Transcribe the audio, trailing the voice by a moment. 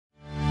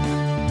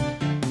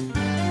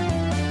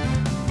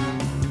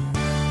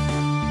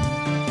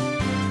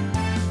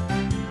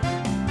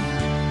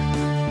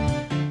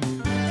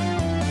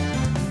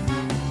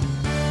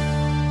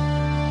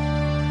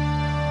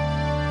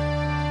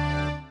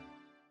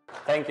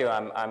Thank you.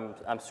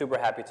 I'm super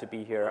happy to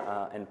be here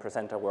and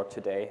present our work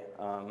today.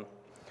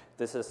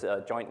 This is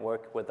a joint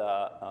work with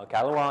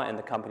Galois and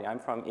the company I'm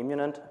from,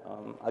 Immunent.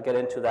 I'll get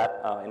into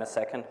that in a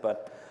second,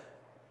 but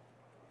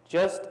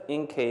just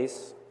in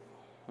case,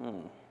 I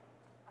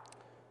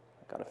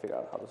gotta figure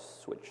out how to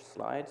switch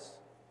slides.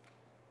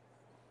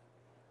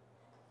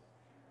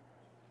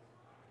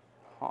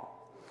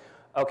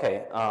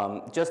 Okay,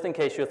 just in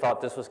case you thought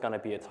this was going to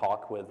be a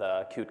talk with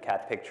cute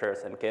cat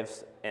pictures and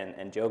GIFs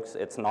and jokes,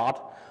 it's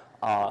not.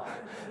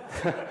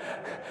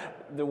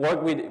 The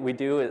work we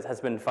do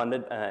has been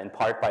funded in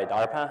part by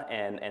DARPA,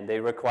 and they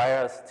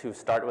require us to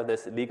start with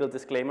this legal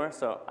disclaimer,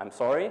 so I'm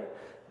sorry,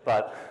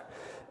 but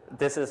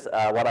this is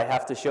what I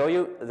have to show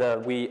you.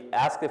 We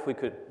asked if we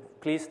could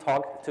please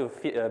talk to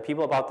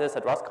people about this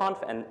at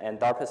RustConf, and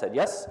DARPA said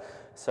yes,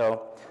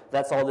 so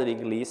that's all the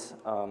legalese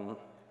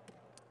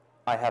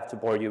I have to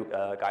bore you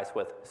guys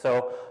with.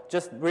 So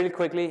just really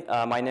quickly,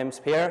 my name's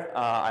Per.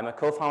 I'm a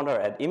co-founder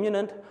at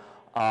Immunent.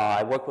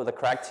 I work with a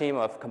crack team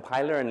of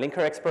compiler and linker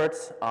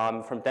experts.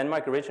 I'm from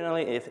Denmark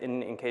originally,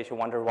 in case you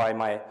wonder why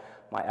my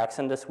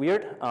accent is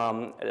weird.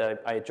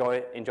 I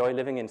enjoy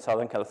living in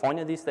Southern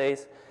California these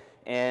days,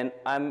 and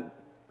I'm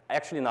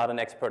actually not an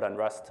expert on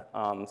Rust,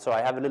 so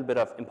I have a little bit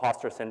of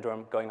imposter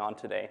syndrome going on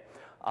today.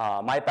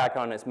 My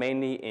background is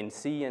mainly in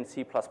C and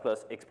C++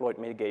 exploit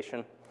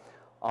mitigation.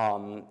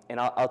 And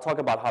I'll talk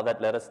about how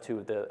that led us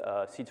to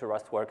the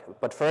C2Rust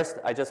work. But first,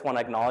 I just want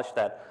to acknowledge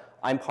that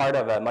I'm part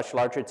of a much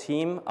larger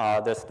team.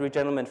 There's 3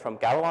 gentlemen from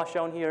Galois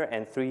shown here,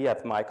 and 3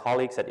 of my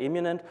colleagues at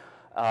Immunent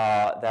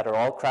that are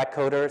all crack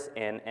coders,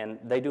 and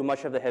they do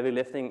much of the heavy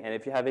lifting. And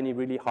if you have any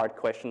really hard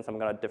questions, I'm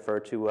going to defer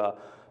to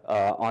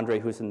Andre,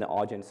 who's in the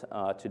audience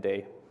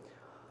today.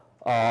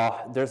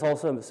 There's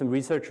also some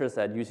researchers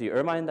at UC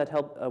Irvine that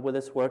help with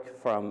this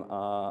work, from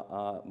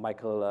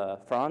Michael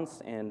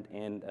Franz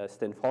and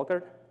Sten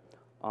Folkert.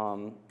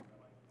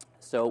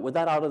 So with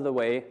that out of the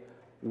way,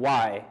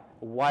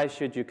 why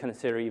should you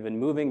consider even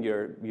moving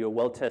your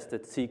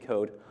well-tested C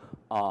code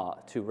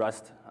to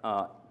Rust,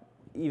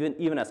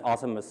 even as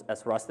awesome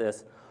as Rust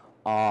is?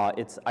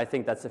 I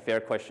think that's a fair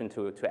question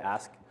to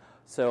ask.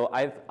 So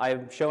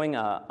I'm showing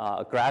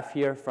a graph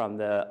here from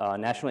the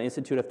National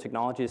Institute of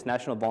Technology's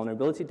National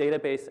Vulnerability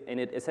Database, and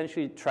it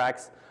essentially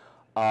tracks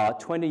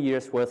 20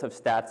 years worth of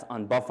stats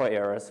on buffer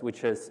errors,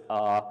 which is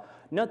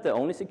not the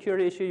only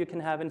security issue you can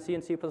have in C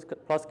and C++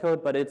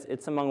 code, but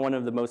it's among one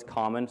of the most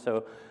common.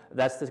 So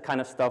that's the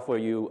kind of stuff where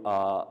you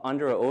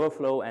under or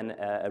overflow an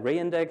array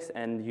index,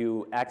 and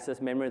you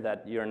access memory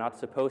that you're not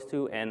supposed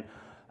to, and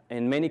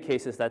in many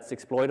cases that's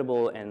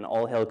exploitable, and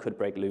all hell could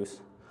break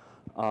loose.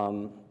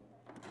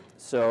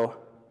 So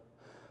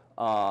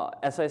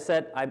as I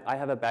said, I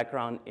have a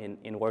background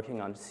in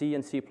working on C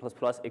and C++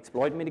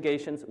 exploit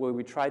mitigations, where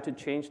we try to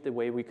change the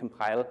way we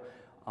compile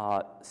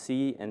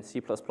C and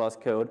C++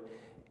 code.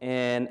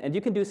 And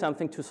you can do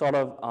something to sort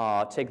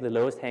of take the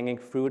lowest hanging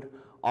fruit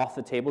off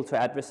the table to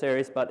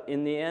adversaries. But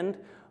in the end,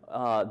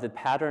 the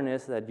pattern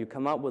is that you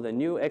come up with a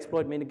new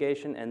exploit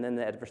mitigation, and then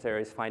the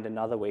adversaries find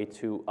another way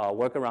to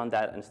work around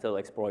that and still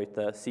exploit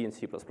the C and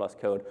C++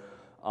 code.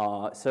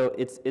 So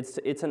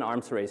it's an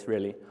arms race,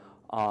 really.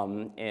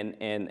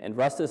 And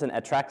Rust is an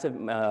attractive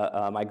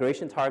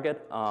migration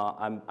target.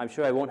 I'm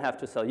sure I won't have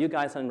to sell you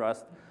guys on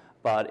Rust,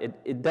 but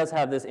it does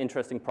have this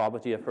interesting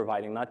property of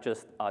providing not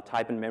just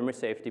type and memory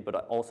safety,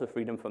 but also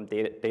freedom from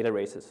data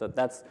races. So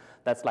that's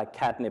like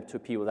catnip to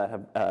people that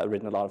have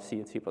written a lot of C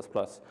and C++.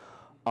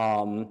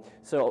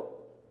 So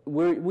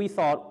we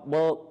thought,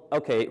 well,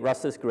 okay,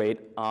 Rust is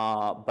great,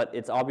 but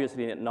it's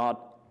obviously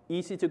not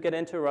easy to get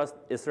into Rust.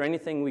 Is there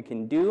anything we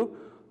can do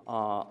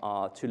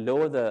to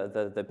lower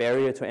the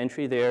barrier to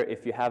entry there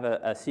if you have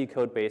a C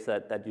code base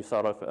that you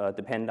sort of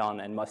depend on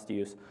and must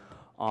use?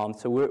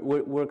 So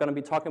we're going to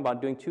be talking about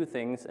doing 2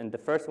 things, and the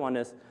first one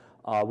is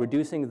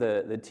reducing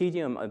the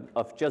tedium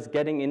of just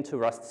getting into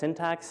Rust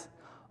syntax.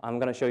 I'm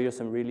going to show you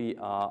some really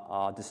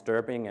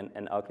disturbing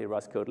and ugly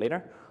Rust code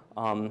later.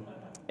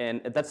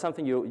 And that's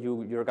something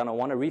you're going to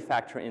want to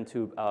refactor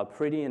into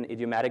pretty and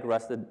idiomatic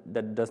Rust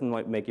that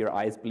doesn't make your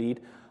eyes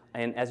bleed.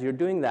 And as you're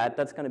doing that,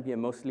 that's going to be a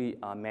mostly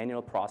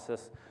manual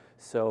process.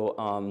 So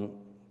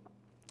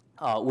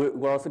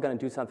we're also going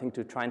to do something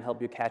to try and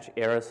help you catch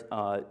errors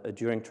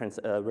during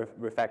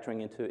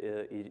refactoring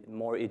into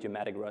more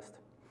idiomatic Rust.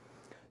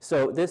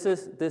 So this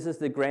is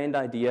the grand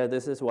idea.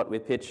 This is what we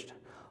pitched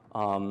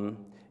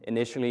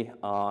initially,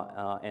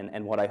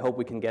 and what I hope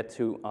we can get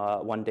to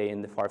one day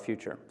in the far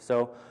future.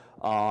 So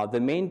the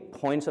main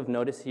points of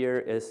notice here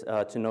is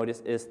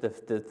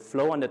the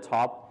flow on the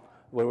top,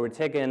 where we're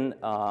taking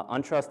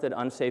untrusted,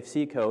 unsafe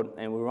C code,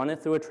 and we run it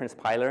through a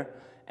transpiler,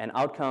 and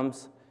out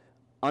comes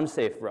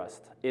unsafe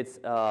Rust. It's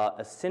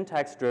a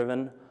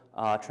syntax-driven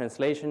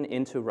translation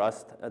into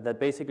Rust that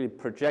basically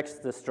projects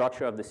the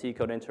structure of the C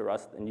code into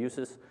Rust and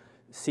uses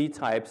C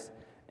types,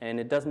 and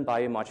it doesn't buy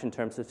you much in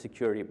terms of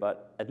security,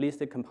 but at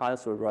least it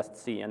compiles with Rust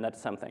C, and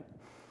that's something.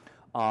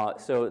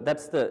 So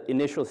that's the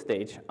initial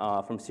stage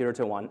from 0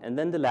 to 1. And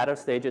then the latter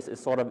stages is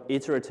sort of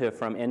iterative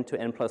from n to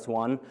n plus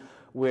 1,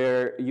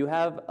 where you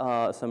have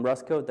some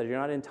Rust code that you're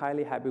not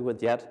entirely happy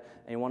with yet,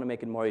 and you want to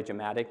make it more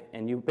idiomatic.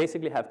 And you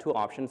basically have two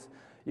options.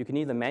 You can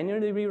either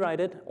manually rewrite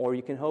it, or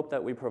you can hope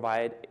that we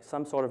provide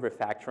some sort of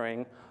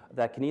refactoring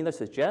that can either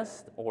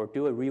suggest or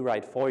do a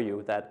rewrite for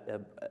you that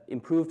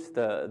improves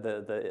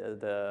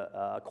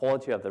the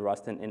quality of the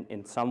Rust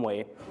in some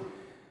way.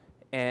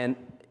 And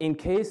in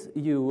case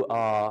you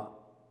are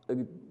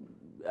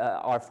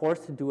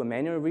forced to do a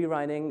manual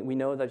rewriting, we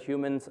know that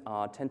humans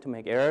tend to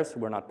make errors.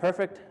 We're not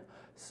perfect.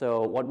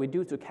 So what we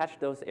do to catch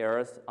those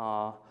errors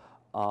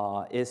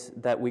is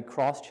that we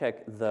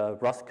cross-check the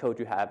Rust code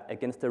you have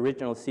against the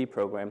original C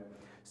program.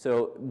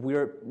 So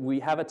we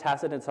have a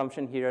tacit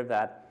assumption here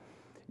that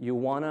you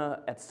want to,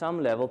 at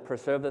some level,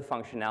 preserve the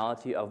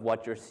functionality of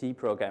what your C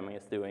programming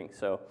is doing.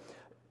 So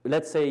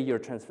let's say you're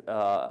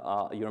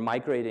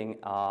migrating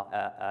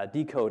a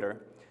decoder.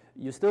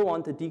 You still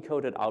want the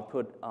decoded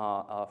output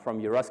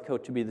from your Rust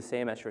code to be the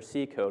same as your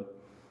C code.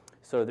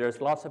 So there's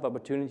lots of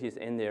opportunities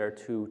in there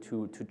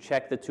to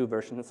check the two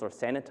versions or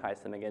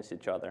sanitize them against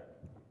each other.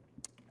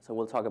 So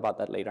we'll talk about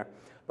that later.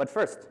 But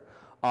first,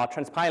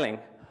 transpiling.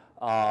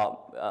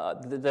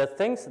 The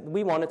things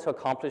we wanted to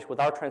accomplish with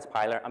our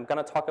transpiler, I'm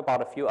going to talk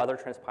about a few other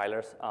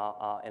transpilers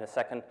in a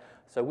second.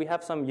 So we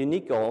have some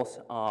unique goals,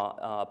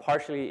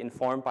 partially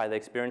informed by the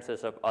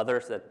experiences of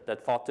others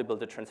that thought to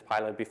build a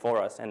transpiler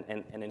before us and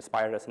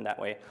inspired us in that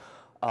way,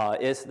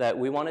 is that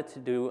we wanted to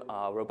do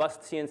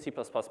robust C and C++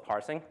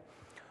 parsing.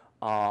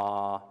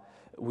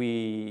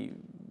 We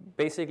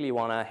basically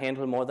want to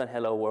handle more than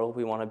hello world.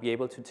 We want to be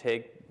able to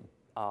take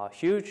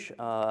huge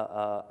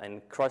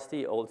and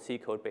crusty old C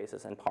code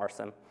bases and parse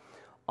them.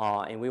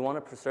 And we want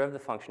to preserve the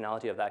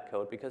functionality of that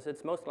code because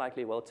it's most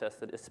likely well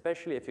tested,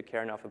 especially if you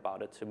care enough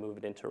about it to move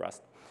it into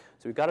Rust.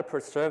 So we've got to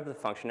preserve the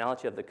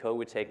functionality of the code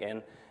we take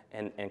in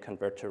and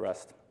convert to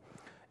Rust.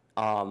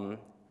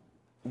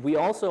 We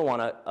also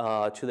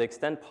want to the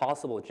extent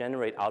possible,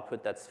 generate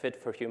output that's fit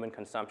for human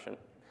consumption.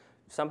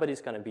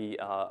 Somebody's going to be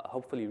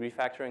hopefully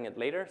refactoring it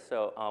later.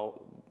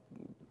 So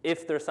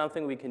if there's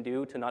something we can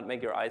do to not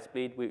make your eyes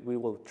bleed, we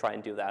will try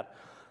and do that.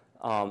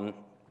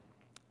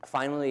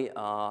 Finally,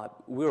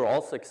 we were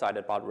also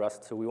excited about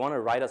Rust. So we want to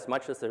write as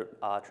much as the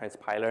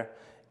transpiler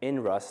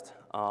in Rust.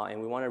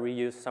 And we want to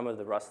reuse some of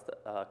the Rust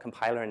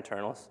compiler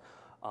internals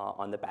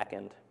on the back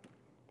end.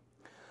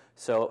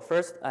 So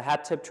first, a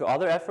hat tip to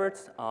other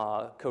efforts.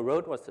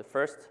 Coroad was the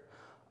first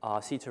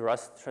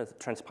C2Rust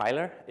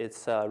transpiler.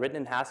 It's written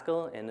in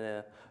Haskell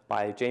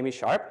by Jamie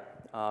Sharp.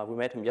 We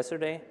met him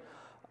yesterday.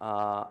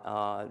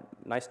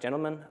 Nice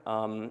gentleman.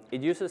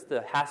 It uses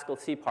the Haskell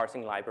C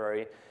parsing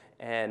library,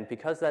 and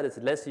because that is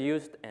less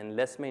used and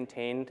less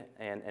maintained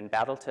and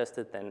battle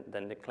tested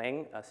than the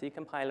Clang C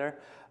compiler,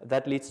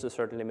 that leads to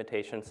certain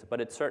limitations, but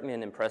it's certainly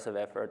an impressive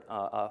effort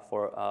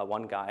for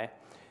one guy.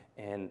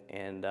 And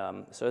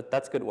so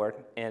that's good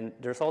work. And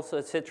there's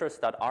also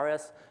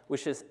citrus.rs,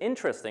 which is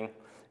interesting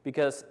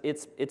because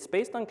it's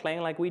based on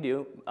Clang like we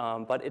do,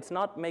 but it's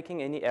not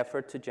making any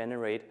effort to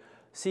generate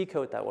C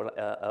code that will,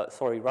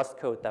 Rust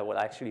code that will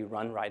actually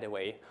run right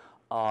away.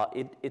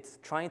 It's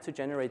trying to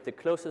generate the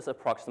closest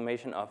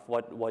approximation of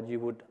what you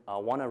would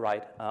want to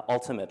write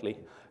ultimately.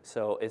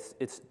 So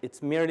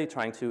it's merely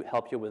trying to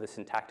help you with the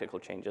syntactical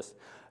changes.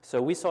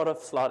 So we sort of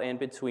slot in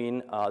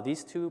between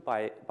these two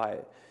by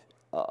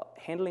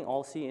handling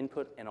all C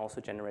input and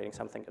also generating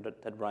something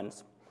that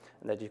runs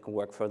and that you can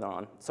work further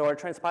on. So our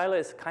transpiler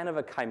is kind of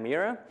a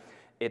chimera.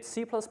 It's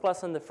C++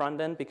 on the front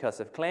end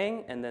because of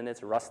Clang, and then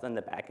it's Rust on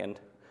the back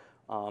end.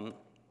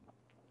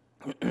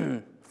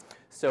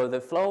 So the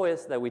flow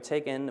is that we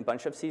take in a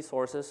bunch of C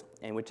sources,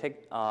 and we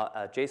take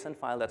a JSON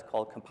file that's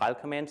called compile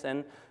commands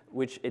in,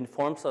 which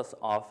informs us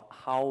of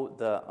how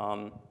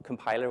the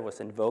compiler was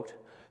invoked.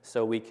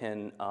 So we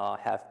can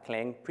have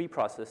Clang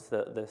pre-process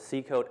the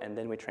C code, and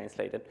then we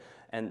translate it.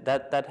 And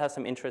that has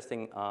some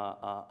interesting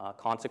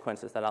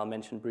consequences that I'll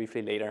mention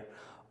briefly later.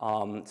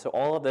 So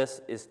all of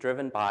this is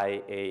driven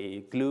by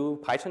a glue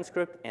Python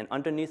script, and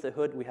underneath the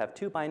hood we have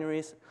two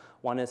binaries.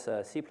 One is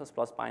a C++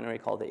 binary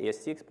called the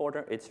AST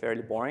exporter. It's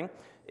fairly boring.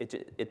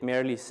 It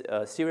merely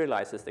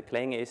serializes the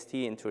Clang AST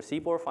into a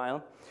CBOR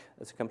file.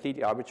 It's a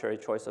completely arbitrary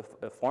choice of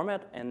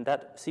format, and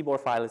that CBOR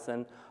file is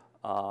then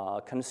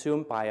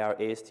consumed by our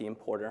AST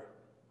importer.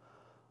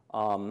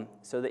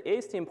 So the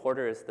AST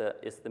importer is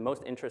the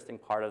most interesting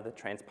part of the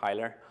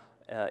transpiler.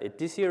 It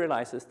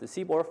deserializes the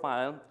CBOR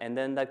file, and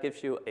then that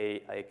gives you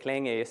a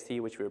Clang AST,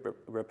 which we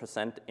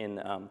represent in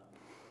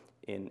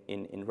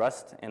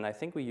Rust. And I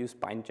think we use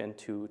bindgen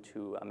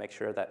to make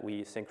sure that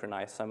we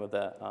synchronize some of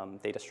the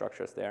data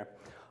structures there.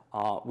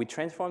 We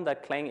transform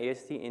that Clang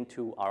AST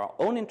into our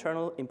own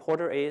internal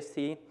importer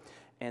AST.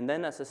 And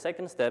then as a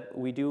second step,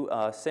 we do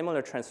a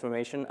similar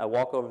transformation, a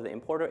walk over the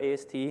importer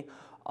AST,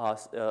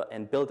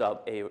 and build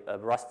up a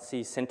Rust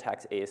C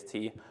syntax AST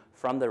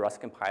from the Rust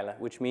compiler,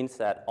 which means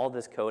that all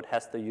this code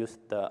has to use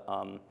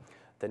the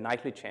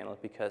nightly channel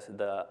because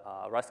the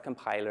Rust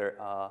compiler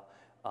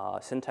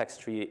syntax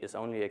tree is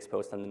only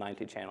exposed on the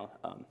nightly channel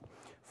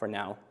for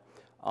now.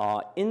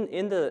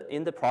 In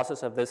the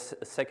process of this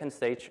second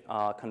stage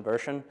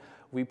conversion,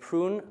 we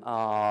prune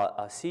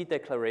C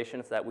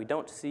declarations that we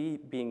don't see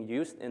being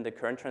used in the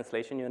current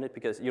translation unit,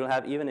 because you'll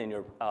have, even in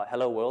your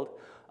hello world,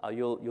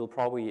 you'll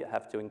probably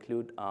have to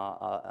include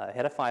a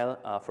header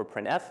file for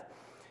printf,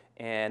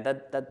 and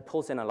that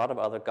pulls in a lot of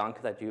other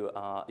gunk that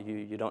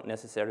you don't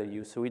necessarily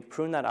use. So we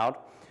prune that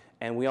out,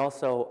 and we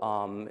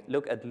also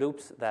look at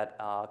loops that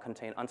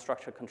contain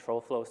unstructured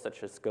control flows,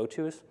 such as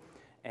gotos,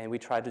 and we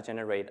try to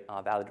generate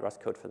valid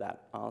Rust code for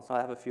that. So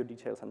I have a few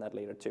details on that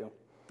later too.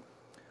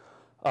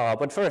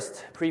 But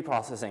first,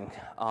 pre-processing.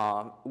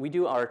 We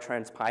do our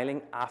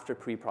transpiling after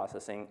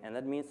pre-processing, and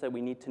that means that we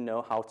need to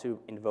know how to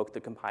invoke the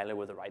compiler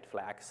with the right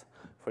flags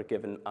for a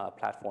given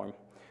platform.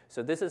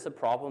 So this is a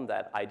problem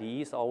that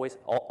IDEs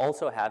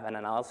also have, and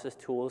analysis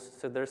tools.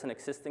 So there's an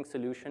existing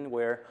solution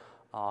where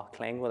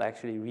Clang will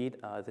actually read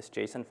this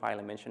JSON file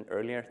I mentioned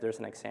earlier. There's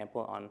an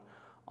example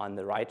on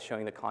the right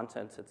showing the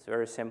contents. It's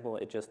very simple.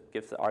 It just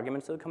gives the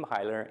arguments to the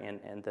compiler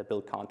and the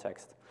build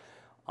context.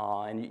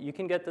 And you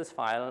can get this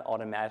file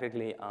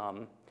automatically,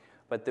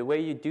 but the way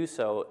you do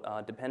so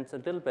depends a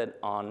little bit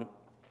on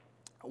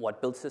what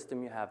build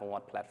system you have and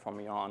what platform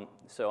you're on.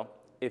 So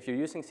if you're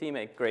using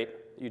CMake, great,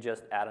 you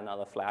just add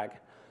another flag.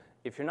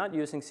 If you're not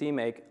using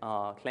CMake,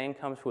 Clang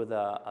comes with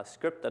a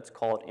script that's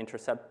called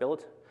intercept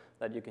build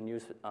that you can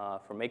use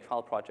for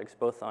makefile projects,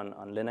 both on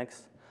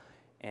Linux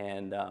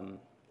and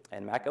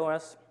Mac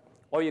OS,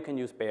 or you can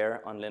use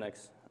Bear on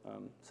Linux.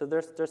 So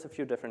there's a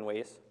few different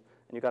ways.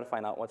 And you've got to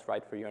find out what's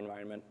right for your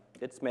environment.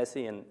 It's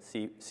messy and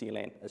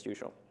C-lane, as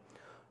usual.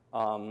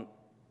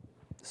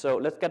 So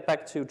let's get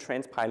back to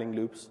transpiling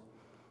loops.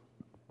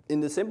 In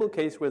the simple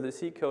case where the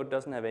C code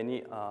doesn't have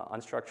any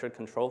unstructured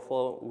control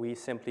flow, we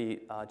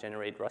simply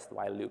generate Rust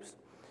while loops.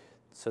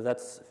 So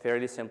that's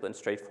fairly simple and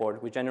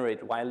straightforward. We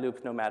generate while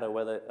loops no matter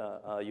whether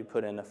you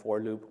put in a for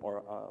loop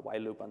or a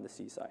while loop on the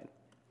C side.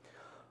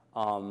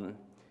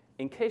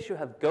 In case you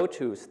have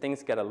gotos,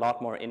 things get a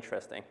lot more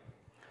interesting.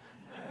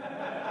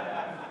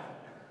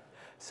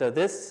 So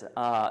this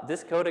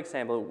code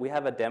example, we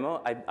have a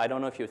demo. I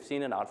don't know if you've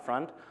seen it out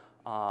front,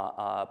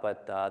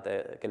 but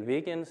the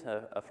Galwegians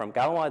from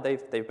Galwa,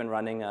 they've been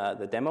running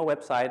the demo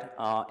website,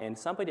 and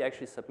somebody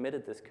actually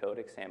submitted this code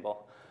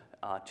example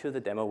to the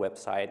demo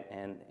website,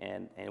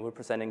 and we're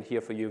presenting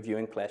here for you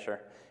viewing pleasure.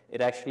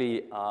 It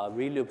actually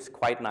reloops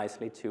quite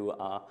nicely to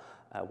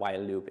a while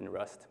loop in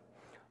Rust.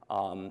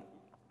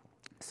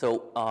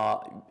 So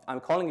I'm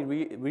calling it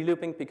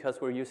relooping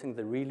because we're using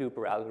the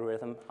relooper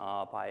algorithm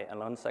by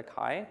Alonso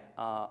Kai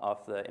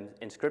of the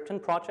Inscription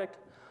project.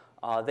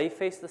 They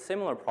faced a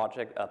similar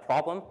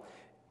problem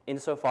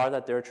insofar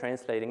that they're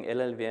translating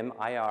LLVM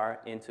IR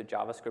into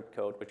JavaScript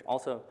code, which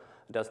also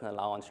doesn't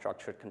allow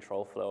unstructured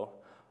control flow.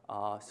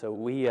 So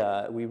we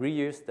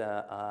reused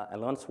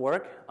Alonso's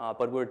work,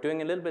 but we're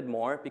doing a little bit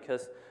more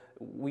because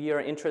we are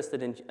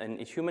interested in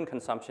human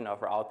consumption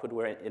of our output,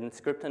 where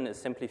Inscription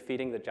is simply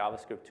feeding the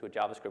JavaScript to a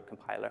JavaScript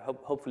compiler.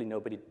 Hopefully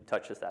nobody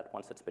touches that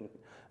once it's been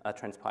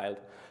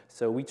transpiled.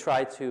 So we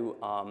try to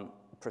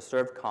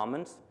preserve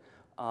comments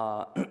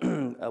while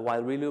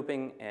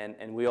relooping,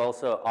 and we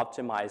also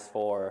optimize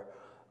for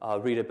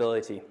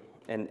readability.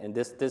 And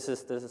this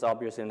is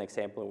obviously an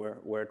example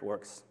where it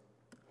works.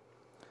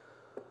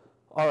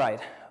 All right.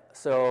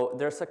 So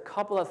there's a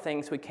couple of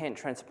things we can't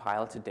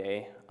transpile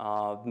today.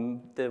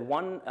 The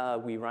one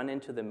we run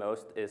into the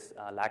most is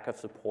lack of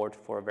support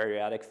for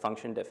variadic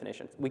function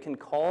definitions. We can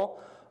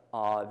call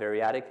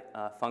variadic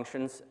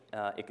functions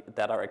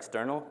that are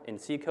external in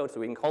C code, so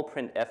we can call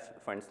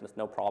printf, for instance,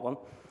 no problem.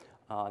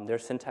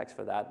 There's syntax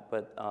for that,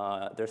 but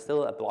there's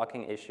still a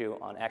blocking issue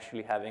on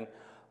actually having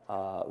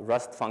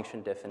Rust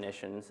function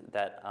definitions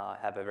that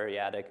have a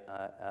variadic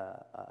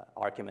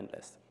argument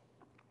list.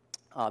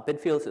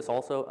 Bitfields is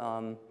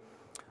also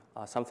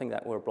something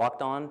that we're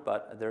blocked on,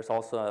 but there's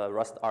also a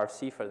Rust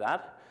RFC for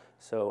that.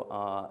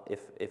 So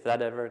if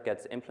that ever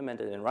gets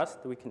implemented in Rust,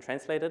 we can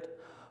translate it.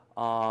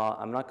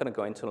 I'm not going to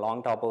go into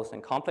long doubles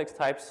and complex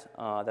types.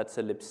 That's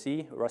a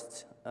libc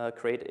Rust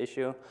create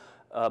issue.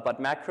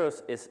 But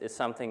macros is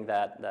something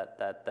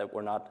that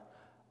we're not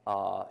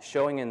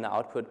showing in the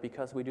output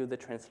because we do the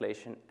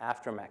translation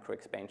after macro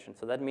expansion.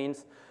 So that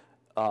means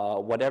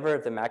whatever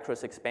the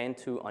macros expand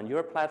to on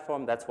your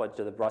platform, that's what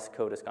the Rust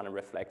code is going to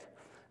reflect.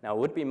 Now, it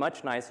would be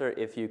much nicer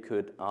if you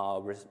could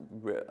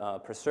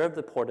preserve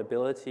the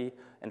portability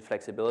and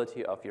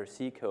flexibility of your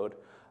C code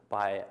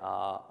by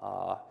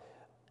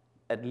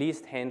at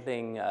least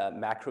handling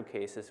macro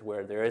cases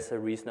where there is a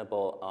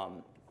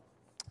reasonable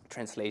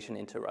translation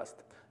into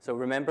Rust. So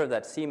remember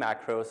that C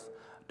macros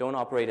don't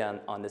operate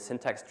on the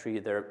syntax tree.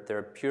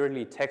 They're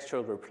purely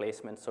textual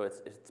replacements, so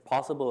it's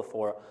possible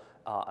for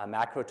a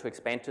macro to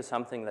expand to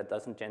something that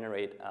doesn't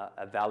generate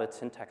a valid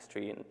syntax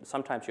tree. And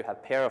sometimes you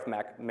have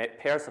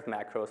pairs of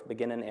macros,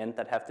 begin and end,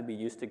 that have to be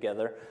used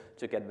together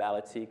to get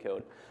valid C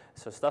code.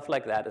 So stuff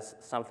like that is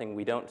something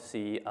we don't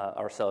see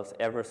ourselves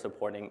ever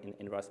supporting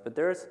in Rust. But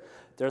there's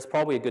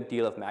probably a good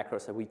deal of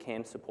macros that we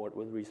can support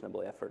with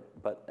reasonable effort.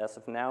 But as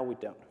of now, we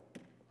don't.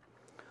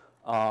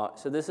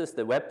 So this is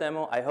the web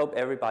demo. I hope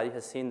everybody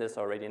has seen this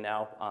already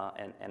now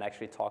and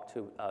actually talked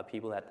to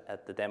people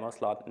at the demo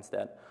slot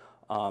instead.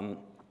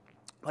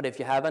 But if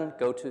you haven't,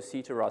 go to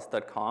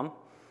C2Rust.com.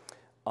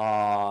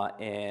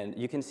 And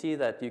you can see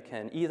that you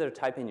can either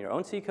type in your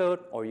own C code,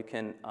 or you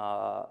can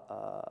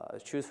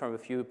choose from a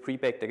few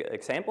pre-baked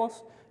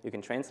examples. You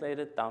can translate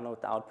it,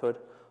 download the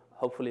output.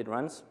 Hopefully it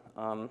runs.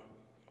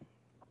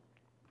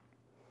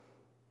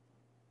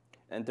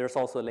 And there's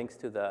also links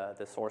to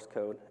the source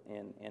code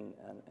in an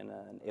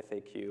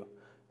FAQ.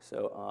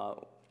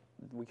 So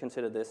we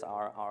consider this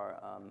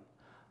our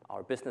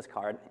business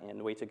card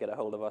and way to get a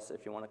hold of us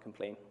if you want to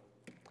complain.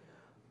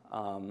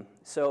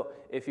 So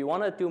if you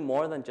want to do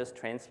more than just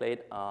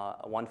translate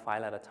one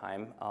file at a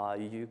time,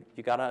 you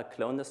gotta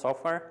clone the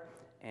software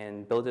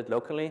and build it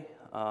locally.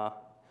 The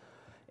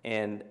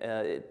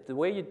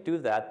way you do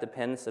that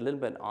depends a little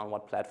bit on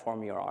what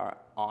platform you are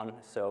on.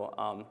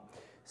 So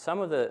some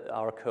of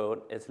our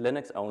code is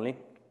Linux only.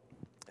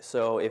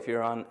 So if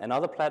you're on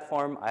another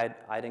platform,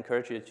 I'd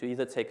encourage you to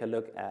either take a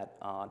look at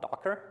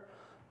Docker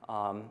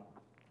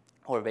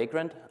or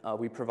Vagrant.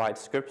 We provide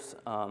scripts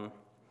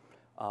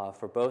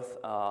for both.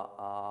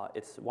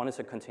 One is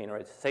a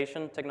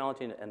containerization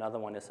technology, and another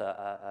one is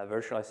a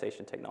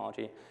virtualization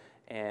technology.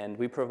 And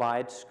we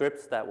provide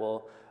scripts that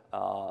will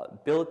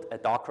build a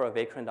Docker or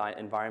Vagrant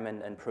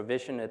environment and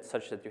provision it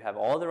such that you have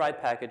all the right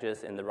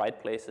packages in the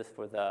right places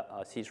for the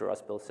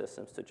C2Rust build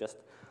systems to just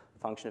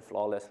function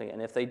flawlessly.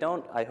 And if they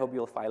don't, I hope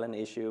you'll file an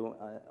issue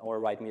or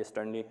write me a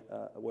sternly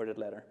worded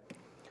letter.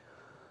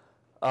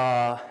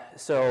 Because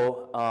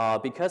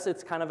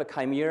it's kind of a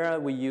chimera,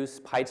 we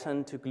use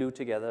Python to glue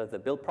together the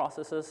build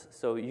processes.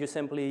 So you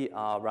simply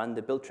run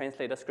the build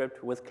translator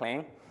script with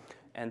Clang,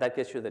 and that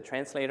gets you the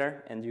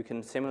translator. And you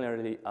can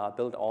similarly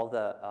build all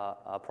the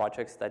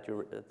projects that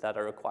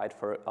are required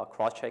for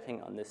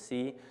cross-checking on the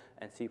C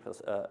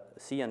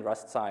and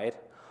Rust side.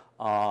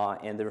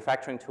 And the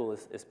refactoring tool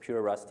is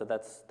pure Rust. So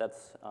that's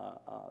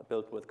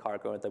built with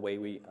Cargo the way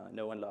we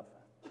know and love.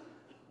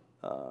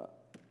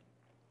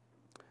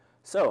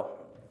 So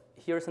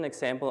here's an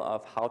example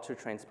of how to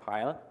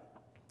transpile.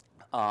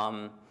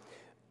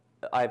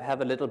 I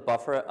have a little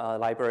buffer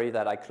library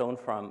that I cloned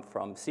from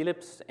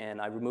clibs,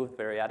 and I removed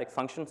variadic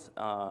functions,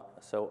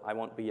 so I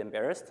won't be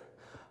embarrassed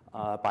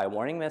by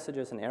warning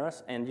messages and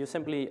errors. And you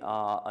simply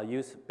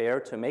use bear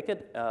to make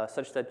it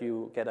such that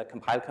you get a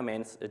compile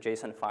commands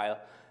JSON file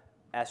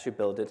as you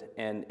build it,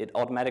 and it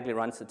automatically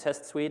runs the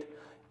test suite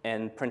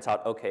and prints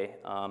out OK.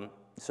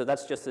 So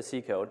that's just the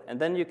C code. And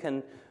then you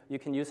can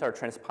use our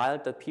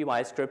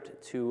transpiled.py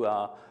script to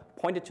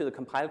point it to the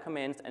compile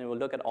commands, and it will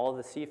look at all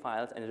the C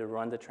files, and it will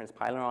run the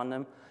transpiler on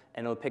them,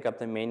 and it will pick up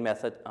the main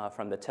method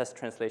from the test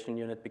translation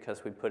unit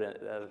because we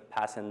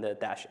pass in the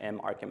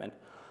 -m argument.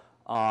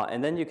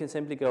 And then you can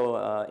simply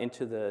go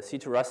into the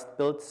C2Rust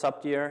build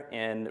subdir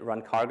and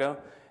run cargo,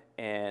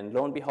 and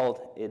lo and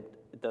behold, it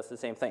does the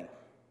same thing.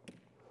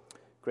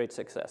 Great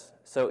success.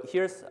 So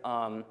here's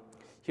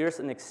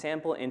an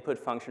example input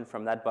function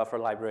from that buffer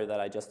library that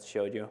I just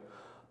showed you.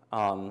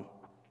 And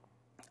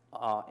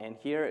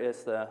here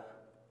is the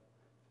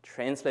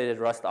translated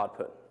Rust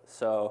output.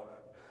 So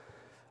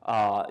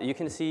you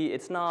can see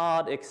it's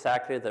not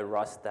exactly the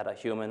Rust that a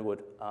human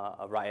would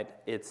write.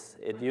 It's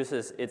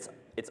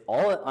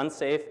all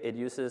unsafe. It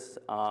uses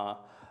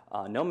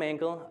no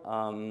mangle.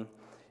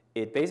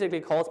 It basically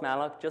calls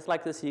malloc just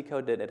like the C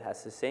code did. It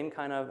has the same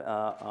kind of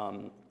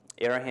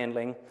error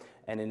handling,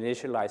 and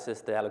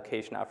initializes the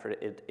allocation after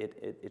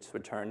it's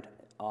returned.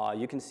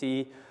 You can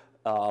see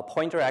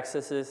pointer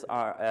accesses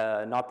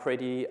are not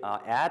pretty.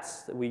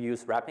 Adds, we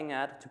use wrapping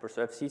add to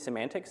preserve C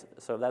semantics,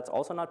 so that's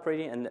also not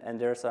pretty. And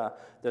there's a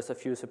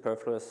few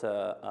superfluous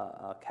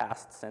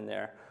casts in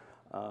there,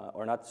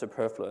 or not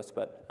superfluous,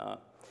 but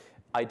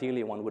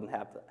ideally one wouldn't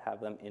have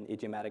them in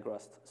idiomatic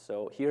Rust.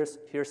 So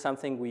here's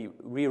something we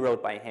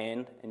rewrote by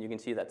hand, and you can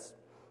see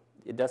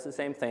it does the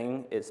same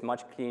thing. It's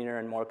much cleaner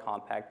and more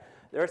compact.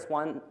 There's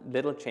one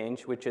little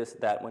change, which is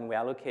that when we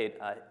allocate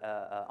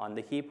on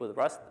the heap with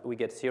Rust, we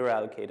get 0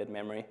 allocated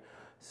memory.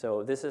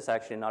 So this is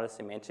actually not a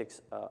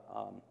semantics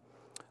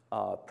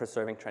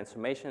preserving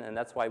transformation, and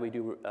that's why we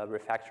do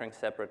refactoring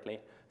separately,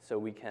 so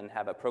we can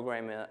have a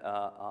programmer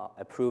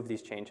approve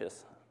these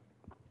changes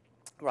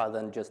rather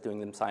than just doing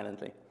them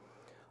silently.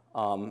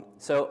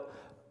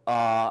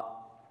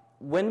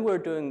 When we're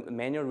doing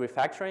manual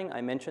refactoring,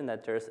 I mentioned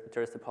that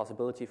there's the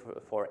possibility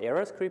for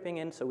errors creeping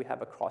in, so we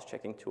have a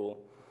cross-checking tool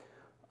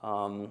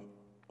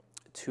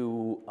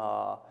to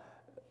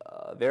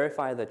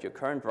verify that your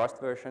current Rust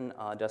version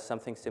does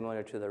something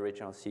similar to the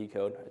original C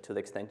code to the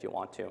extent you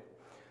want to.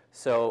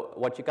 So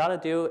what you gotta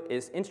do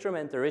is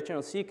instrument the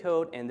original C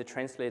code and the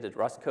translated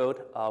Rust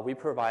code. We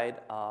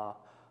provide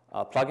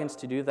plugins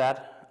to do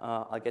that.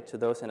 I'll get to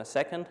those in a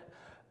second.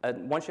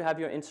 Once you have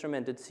your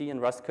instrumented C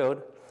and Rust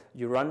code,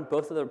 you run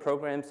both of the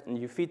programs and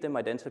you feed them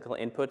identical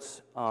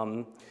inputs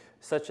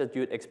such that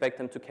you'd expect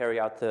them to carry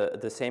out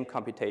the same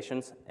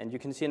computations. And you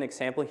can see an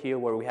example here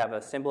where we have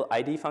a simple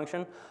ID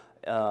function.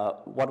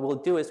 What we'll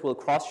do is we'll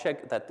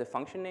cross-check that the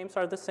function names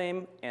are the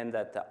same and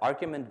that the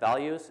argument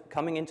values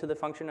coming into the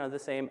function are the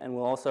same, and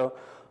we'll also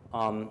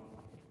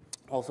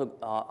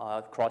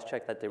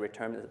cross-check that they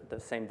return the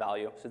same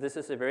value. So this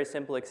is a very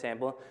simple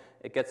example.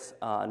 It gets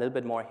a little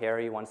bit more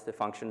hairy once the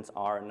functions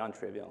are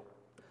non-trivial.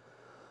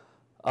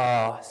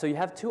 So you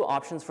have two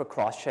options for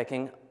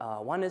cross-checking.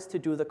 One is to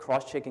do the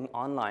cross-checking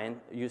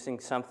online using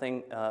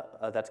something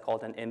that's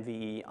called an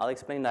MVE. I'll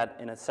explain that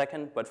in a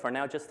second, but for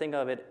now just think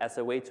of it as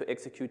a way to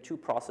execute two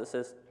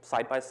processes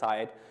side by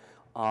side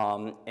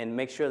and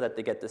make sure that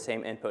they get the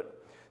same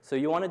input. So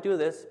you want to do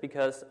this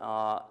because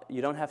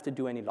you don't have to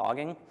do any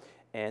logging,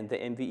 and the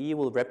MVE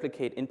will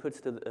replicate inputs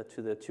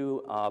to the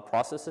two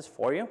processes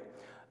for you.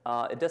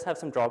 It does have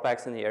some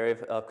drawbacks in the area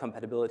of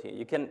compatibility.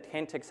 You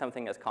can't take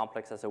something as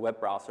complex as a web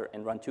browser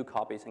and run two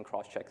copies and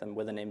cross-check them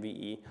with an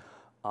MVE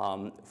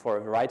for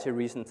a variety of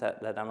reasons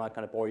that I'm not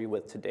going to bore you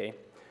with today.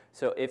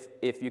 So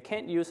if you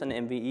can't use an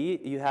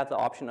MVE, you have the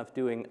option of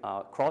doing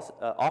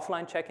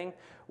offline checking,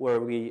 where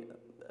we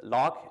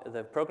log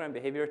the program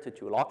behavior to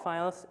two log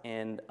files.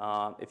 And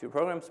if your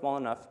program is small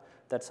enough,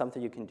 that's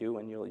something you can do,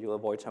 and you'll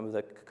avoid some of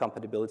the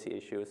compatibility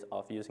issues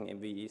of using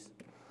MVEs.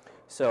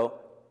 So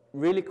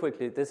really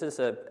quickly, this is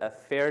a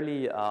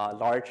fairly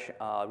large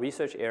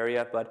research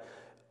area, but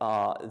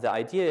the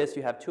idea is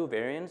you have two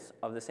variants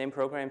of the same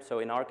program. So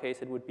in our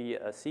case, it would be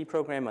a C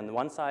program on the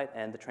one side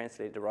and the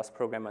translated Rust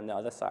program on the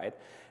other side.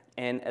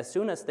 And as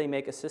soon as they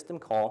make a system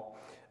call,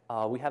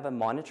 we have a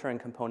monitoring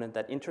component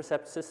that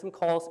intercepts system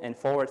calls and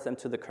forwards them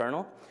to the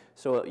kernel.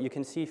 So you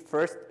can see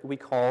first we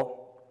call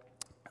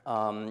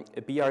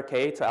a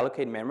BRK to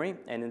allocate memory,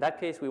 and in that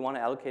case we want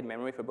to allocate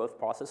memory for both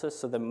processes,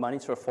 so the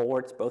monitor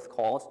forwards both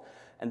calls.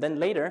 And then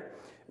later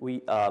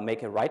we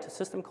make a write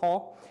system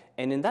call,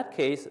 and in that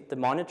case the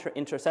monitor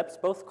intercepts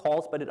both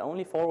calls, but it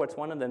only forwards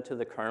one of them to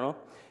the kernel,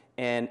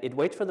 and it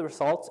waits for the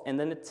results, and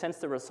then it sends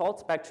the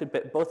results back to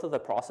both of the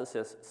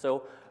processes.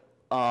 So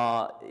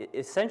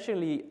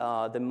essentially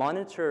the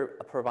monitor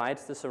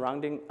provides the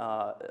surrounding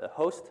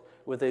host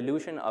with the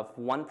illusion of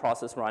one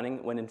process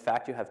running, when in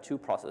fact you have two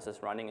processes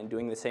running and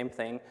doing the same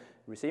thing,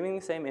 receiving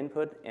the same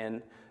input,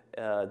 and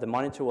the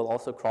monitor will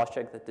also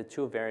cross-check that the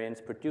two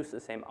variants produce the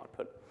same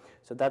output.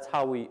 So that's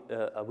how we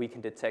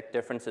can detect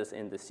differences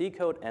in the C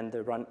code and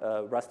the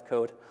Rust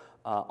code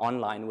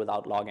online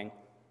without logging.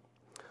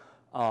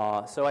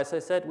 So as I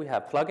said, we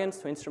have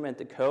plugins to instrument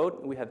the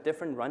code. We have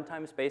different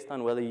runtimes based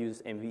on whether you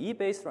use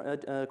MVE-based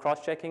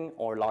cross-checking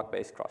or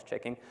log-based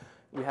cross-checking.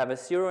 We have a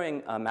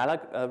zeroing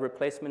malloc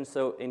replacement,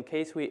 so in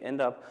case we end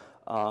up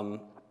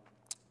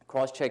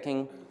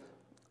cross-checking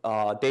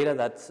data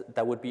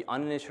that would be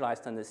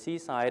uninitialized on the C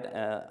side,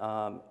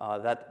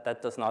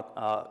 that does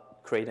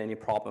not create any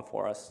problem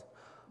for us.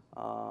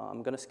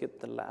 I'm going to skip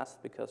the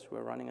last because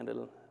we're running a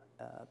little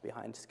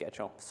behind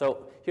schedule.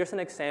 So here's an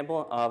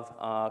example of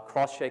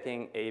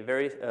cross-checking a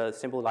very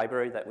simple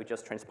library that we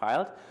just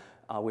transpiled.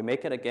 We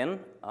make it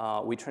again,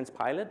 we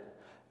transpile it,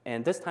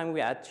 and this time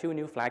we add two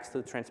new flags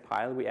to the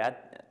transpile. We add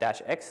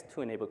 -x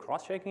to enable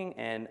cross-checking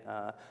and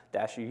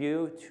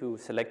 -u to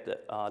select the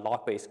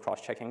log-based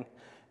cross-checking.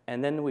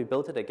 And then we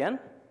built it again.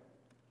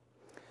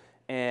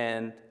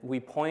 And we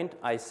point,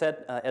 I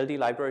set LD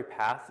library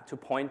path to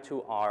point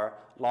to our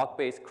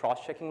log-based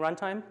cross-checking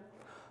runtime.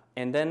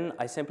 And then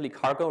I simply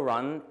cargo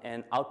run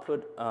and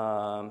output,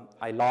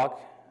 I log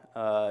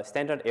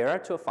standard error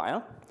to a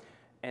file.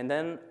 And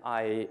then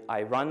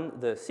I run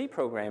the C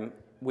program,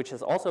 which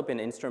has also been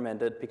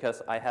instrumented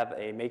because I have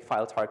a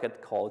makefile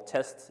target called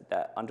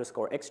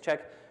test_xcheck,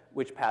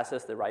 which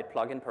passes the right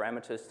plugin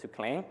parameters to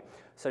Clang,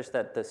 such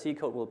that the C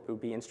code will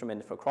be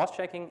instrumented for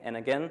cross-checking. And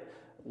again,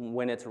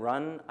 when it's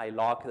run, I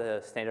log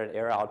the standard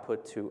error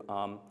output to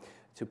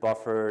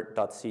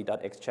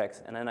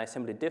buffer.c.xchecks. And then I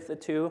simply diff the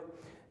two,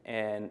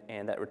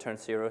 and that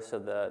returns 0. So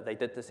they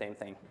did the same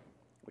thing,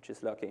 which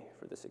is lucky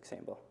for this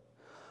example.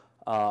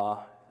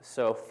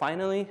 So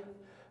finally,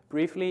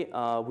 briefly,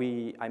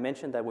 I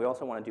mentioned that we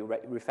also want to do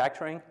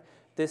refactoring.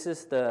 This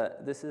is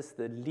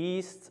the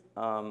least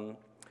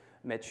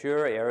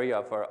mature area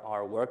of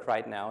our work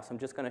right now. So I'm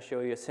just going to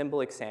show you a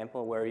simple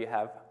example where you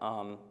have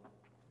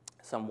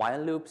some while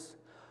loops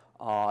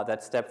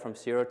that step from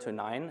 0 to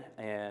 9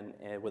 and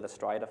with a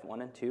stride of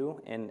 1 and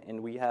 2.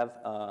 And we have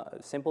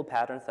simple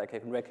patterns that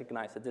can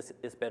recognize that this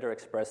is better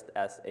expressed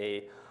as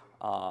a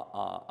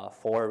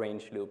for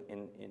range loop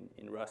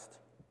in Rust.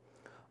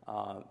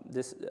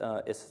 This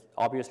is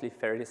obviously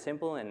fairly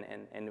simple,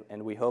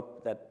 and we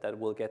hope that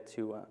we'll get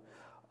to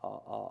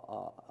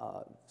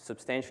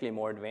substantially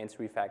more advanced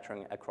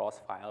refactoring across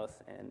files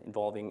and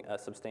involving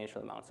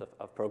substantial amounts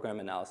of program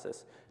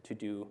analysis to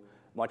do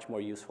much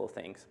more useful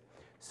things.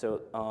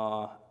 So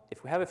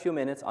if we have a few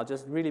minutes, I'll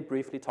just really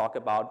briefly talk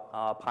about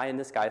pie in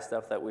the sky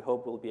stuff that we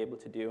hope we'll be able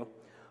to do.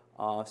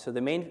 So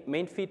the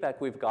main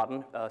feedback we've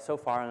gotten so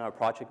far in our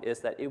project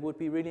is that it would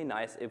be really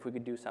nice if we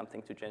could do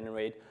something to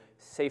generate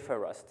safer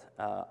Rust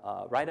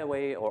right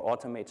away or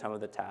automate some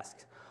of the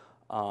tasks.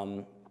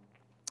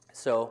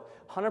 So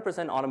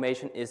 100%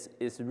 automation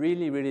is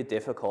really, really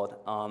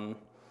difficult.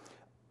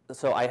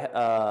 So I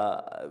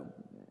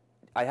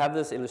have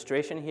this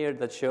illustration here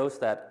that shows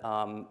that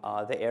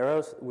the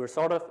arrows, we're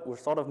sort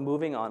of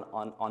moving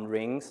on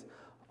rings,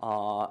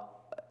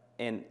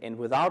 and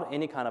without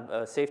any kind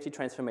of safety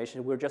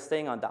transformation, we're just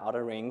staying on the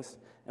outer rings.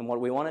 And what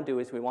we want to do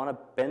is we want to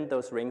bend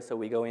those rings so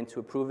we go into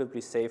a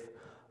provably safe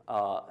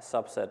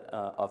subset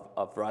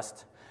of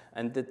Rust.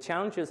 And the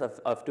challenges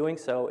of doing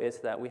so is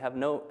that we have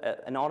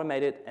an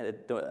automated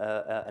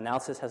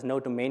analysis has no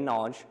domain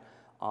knowledge.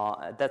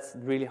 That's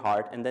really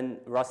hard. And then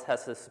Rust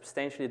has a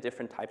substantially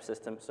different type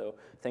system, so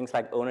things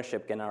like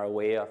ownership get in our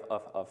way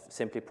of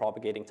simply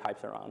propagating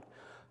types around.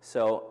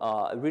 So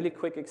a really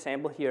quick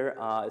example here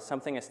is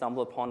something I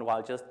stumbled upon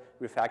while just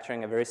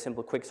refactoring a very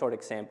simple quicksort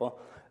example.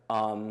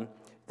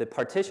 The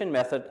partition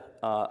method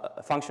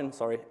function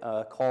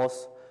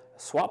calls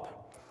swap.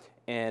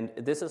 And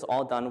this is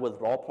all done with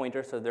raw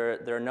pointers, so there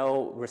are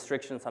no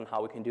restrictions on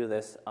how we can do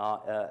this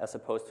as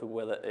opposed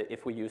to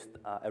if we used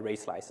array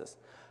slices.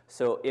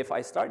 So if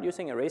I start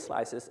using array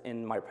slices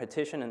in my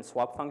partition and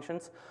swap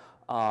functions,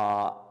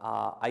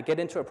 I get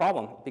into a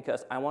problem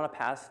because I want to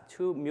pass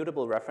two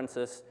mutable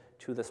references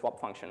to the swap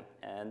function.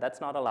 And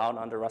that's not allowed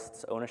under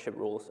Rust's ownership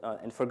rules,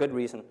 and for good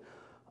reason.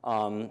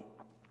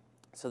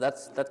 So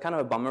that's kind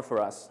of a bummer for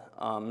us.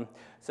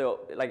 So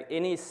like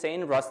any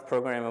sane Rust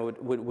programmer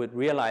would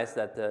realize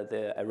that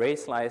the array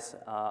slice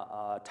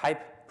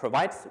type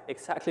provides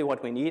exactly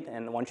what we need,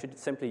 and one should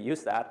simply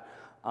use that.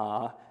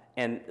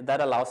 And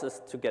that allows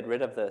us to get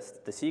rid of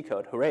the C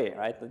code. Hooray,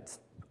 right? It's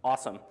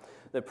awesome.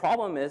 The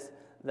problem is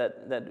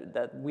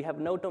that we have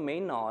no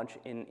domain knowledge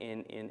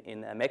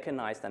in a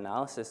mechanized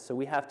analysis, so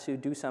we have to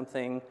do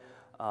something.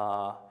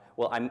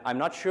 Well, I'm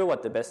not sure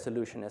what the best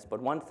solution is,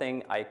 but one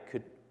thing I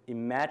could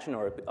imagine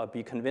or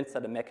be convinced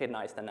that a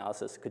mechanized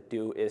analysis could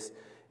do is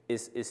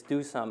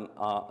do some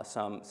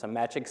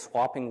magic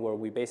swapping where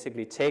we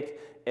basically take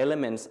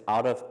elements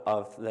out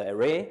of the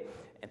array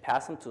and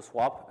pass them to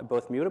swap,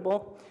 both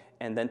mutable,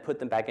 and then put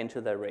them back into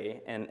the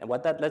array. And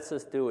what that lets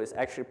us do is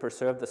actually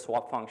preserve the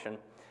swap function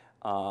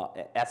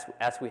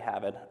as we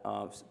have it.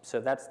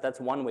 So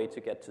that's one way to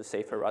get to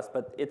safer Rust,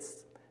 but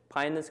it's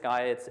pie in the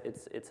sky.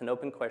 It's an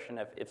open question.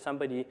 If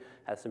somebody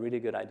has a really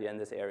good idea in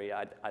this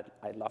area,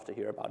 I'd love to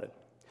hear about it.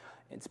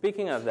 And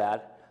speaking of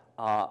that,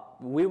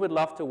 we would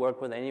love to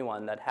work with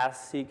anyone that has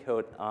C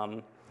code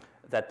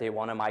that they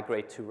want to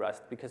migrate to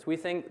Rust, because we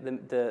think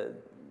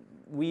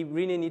we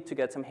really need to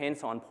get some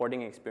hands-on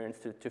porting experience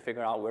to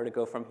figure out where to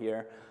go from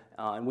here,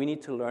 and we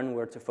need to learn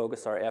where to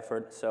focus our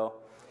effort. So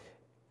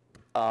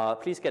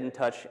please get in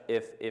touch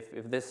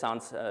if this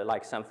sounds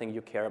like something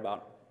you care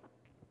about.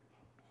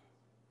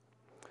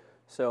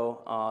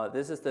 So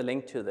this is the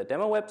link to the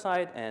demo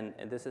website, and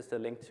this is the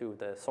link to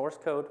the source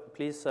code.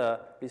 Please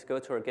go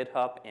to our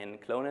GitHub and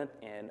clone it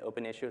and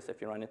open issues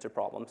if you run into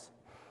problems.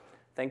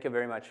 Thank you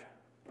very much.